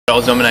I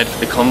was nominated for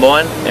the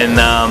Combine, and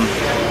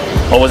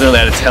I wasn't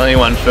allowed to tell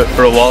anyone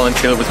for a while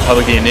until it was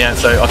publicly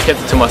announced, so I kept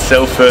it to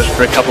myself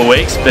for a couple of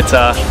weeks. But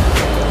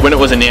when it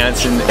was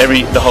announced and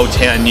the whole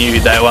town knew,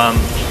 they were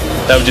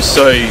just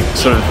so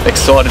sort of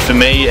excited for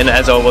me, and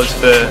as I was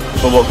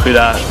for what could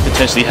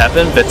potentially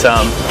happen. But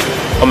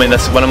I mean,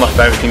 that's one of my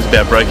favourite things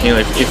about Broken.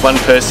 If one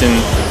person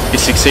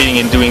is succeeding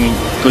in doing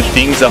good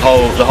things, the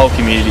whole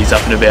community is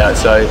up and about.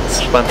 So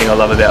it's one thing I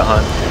love about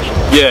home.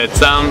 Yeah,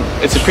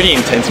 it's a pretty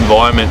intense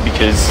environment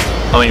because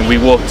I mean, we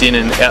walked in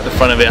and out the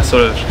front of our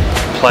sort of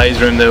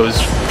plays room there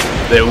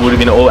would have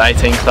been all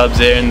 18 clubs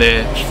there, and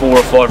there are 4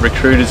 or 5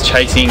 recruiters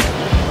chasing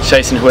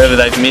whoever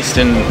they've missed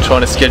and trying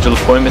to schedule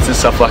appointments and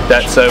stuff like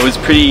that. So it was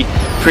pretty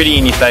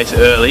in your face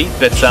early,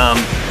 but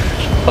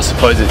I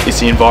suppose it's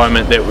the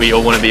environment that we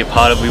all want to be a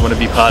part of. We want to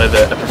be part of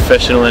a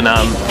professional and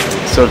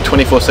sort of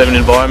 24/7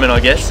 environment, I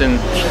guess. And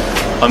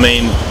I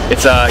mean,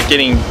 it's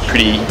getting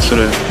pretty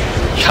sort of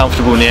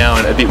comfortable now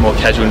and a bit more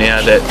casual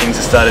now that things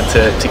have started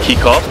to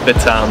kick off. But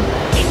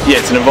yeah,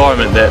 it's an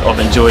environment that I've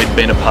enjoyed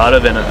being a part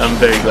of, and I'm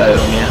very glad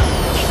I'm here.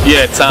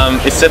 Yeah,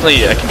 it's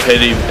definitely a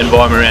competitive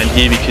environment around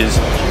here because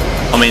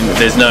I mean,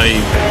 there's no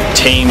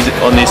teams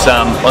on this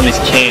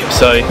camp,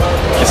 so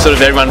it's sort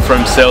of everyone for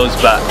themselves.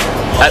 But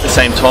at the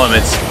same time,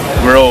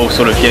 we're all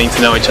sort of getting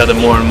to know each other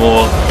more and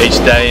more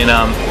each day, and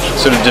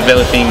sort of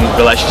developing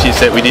relationships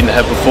that we didn't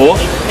have before.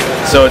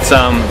 So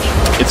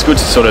it's good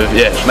to sort of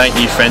make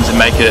new friends and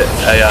make it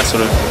a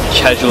sort of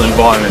casual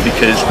environment,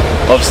 because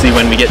obviously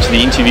when we get to the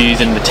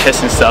interviews and the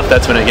tests and stuff,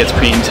 that's when it gets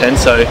pretty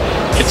intense. So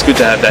it's good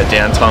to have that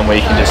downtime where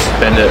you can just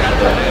spend it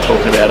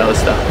talking about other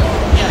stuff.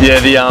 Yeah,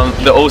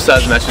 the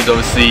All-Stars match was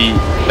obviously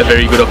a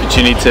very good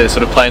opportunity to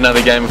sort of play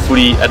another game of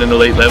footy at an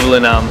elite level,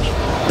 and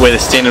where the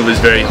standard was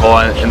very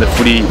high and the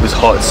footy was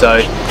hot.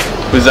 So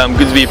it was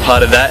good to be a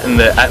part of that, and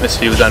the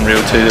atmosphere was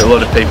unreal too. There were a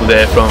lot of people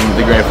there from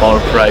the grand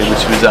final parade,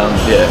 which was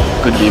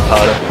good to be a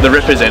part of. The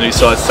representative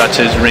sides such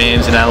as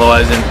Rams and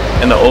Allies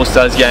and the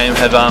All-Stars game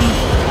have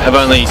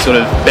only sort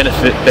of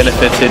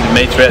benefited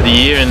me throughout the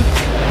year. And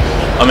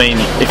I mean,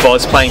 if I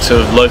was playing sort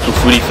of local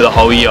footy for the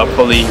whole year, I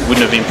probably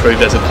wouldn't have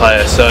improved as a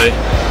player. So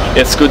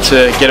it's good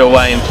to get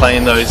away and play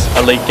in those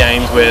elite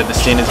games where the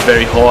standard's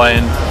very high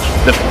and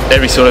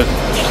every sort of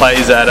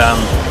plays at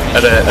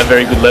a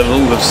very good level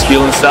of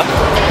skill and stuff.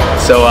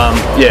 So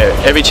yeah,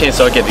 every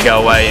chance I get to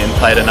go away and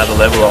play at another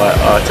level,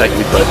 I take it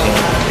with both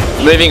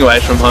hands. Moving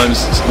away from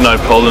home's no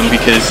problem,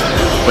 because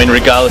when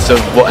regardless of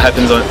what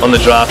happens on the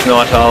draft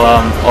night,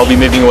 I'll be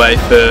moving away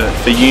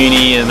for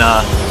uni and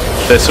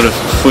for sort of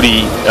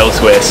footy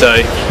elsewhere. So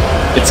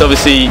it's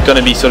obviously going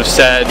to be sort of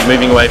sad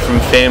moving away from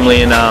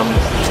family and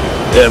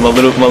my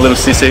little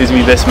sister who's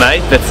my best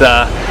mate. But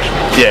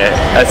yeah,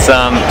 that's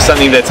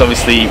something that's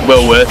obviously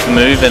well worth the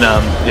move, and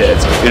yeah,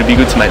 it'll be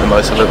good to make the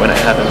most of it when it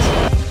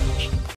happens.